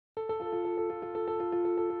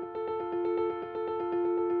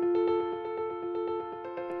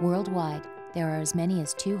Worldwide, there are as many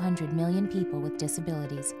as 200 million people with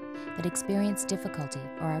disabilities that experience difficulty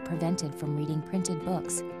or are prevented from reading printed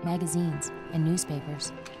books, magazines, and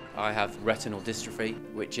newspapers. I have retinal dystrophy,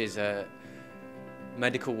 which is a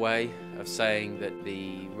medical way of saying that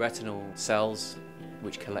the retinal cells,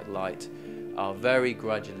 which collect light, are very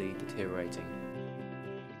gradually deteriorating.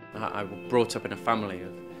 I was brought up in a family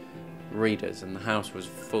of readers, and the house was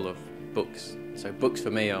full of books. So books for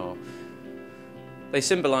me they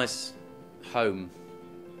symbolise home,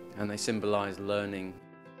 and they symbolise learning.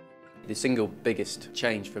 The single biggest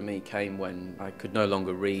change for me came when I could no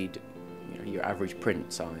longer read your average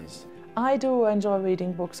print size. I do enjoy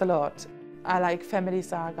reading books a lot. I like family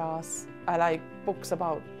sagas. I like books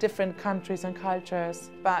about different countries and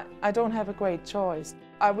cultures, but I don't have a great choice.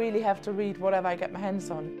 I really have to read whatever I get my hands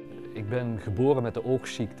on. Ik ben geboren met de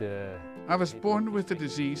oogziekte. I was born with a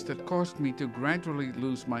disease that caused me to gradually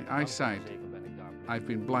lose my eyesight. I've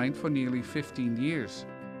been blind for nearly 15 years.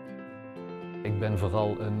 Ik ben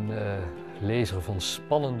vooral een lezer van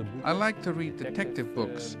spannende boeken. I like to read detective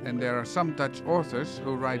books, and there are some Dutch authors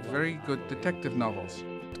who write very good detective novels.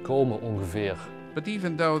 Het komen ongeveer. But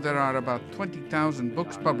even though there are about 20,000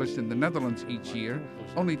 books published in the Netherlands each year,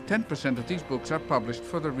 only 10% of these books are published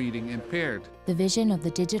for the reading impaired. The vision of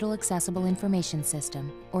the Digital Accessible Information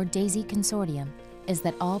System, or DAISY Consortium, is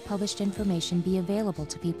that all published information be available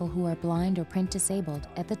to people who are blind or print disabled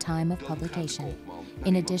at the time of publication.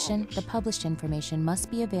 In addition, the published information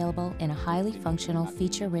must be available in a highly functional,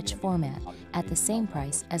 feature-rich format at the same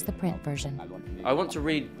price as the print version. I want to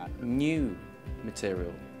read new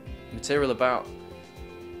material about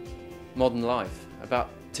modern life, about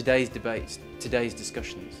today's debates, today's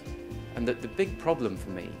discussions. And that the big problem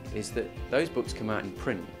for me is that those books come out in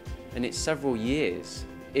print, and it's several years,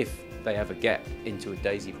 if they ever get into a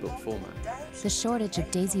DAISY book format. The shortage of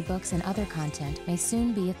DAISY books and other content may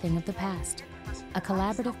soon be a thing of the past. A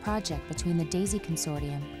collaborative project between the DAISY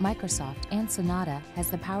Consortium, Microsoft, and Sonata has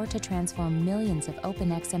the power to transform millions of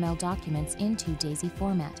Open+XML documents into DAISY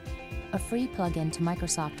format. A free plugin to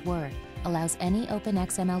Microsoft Word allows any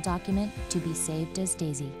Open+XML document to be saved as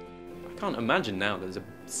DAISY. I can't imagine now there's a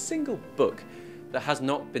single book that has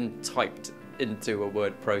not been typed into a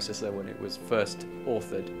word processor when it was first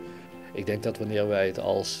authored. Ik denk dat wanneer wij het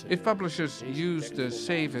als... If publishers use the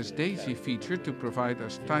Save as DAISY feature to provide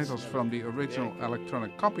us titles from the original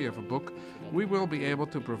electronic copy of a book, we will be able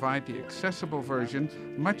to provide the accessible version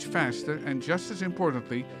much faster and, just as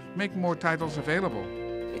importantly, make more titles available.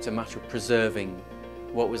 It's a matter of preserving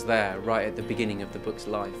what was there right at the beginning of the book's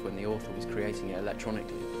life when the author was creating it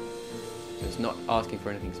electronically. So it's not asking for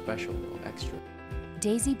anything special or extra.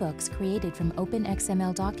 DAISY books created from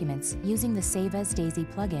Open+XML documents using the Save as DAISY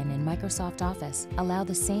plugin in Microsoft Office allow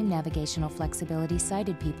the same navigational flexibility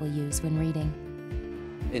sighted people use when reading.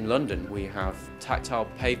 In London, we have tactile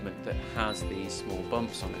pavement that has these small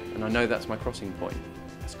bumps on it, and I know that's my crossing point.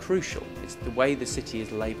 It's crucial. It's the way the city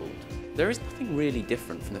is labelled. There is nothing really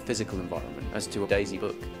different from the physical environment as to a DAISY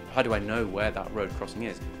book. How do I know where that road crossing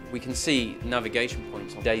is? We can see navigation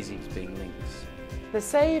points on DAISYs being links. The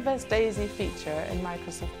Save as DAISY feature in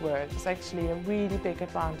Microsoft Word is actually a really big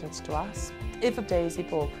advantage to us. If a DAISY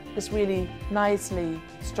book is really nicely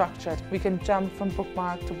structured, we can jump from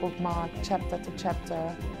bookmark to bookmark, chapter to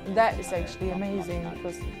chapter. And that is actually amazing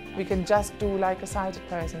because we can just do like a sighted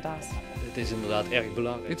person does. Het is inderdaad erg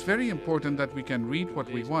belangrijk. It's very important that we can read what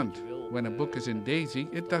we want. When a book is in DAISY,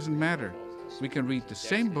 it doesn't matter. We can read the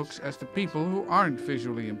same books as the people who aren't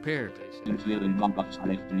visually impaired.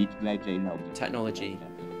 Technology,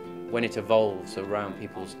 when it evolves around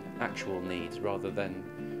people's actual needs rather than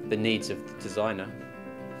the needs of the designer,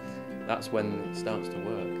 that's when it starts to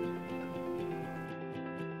work.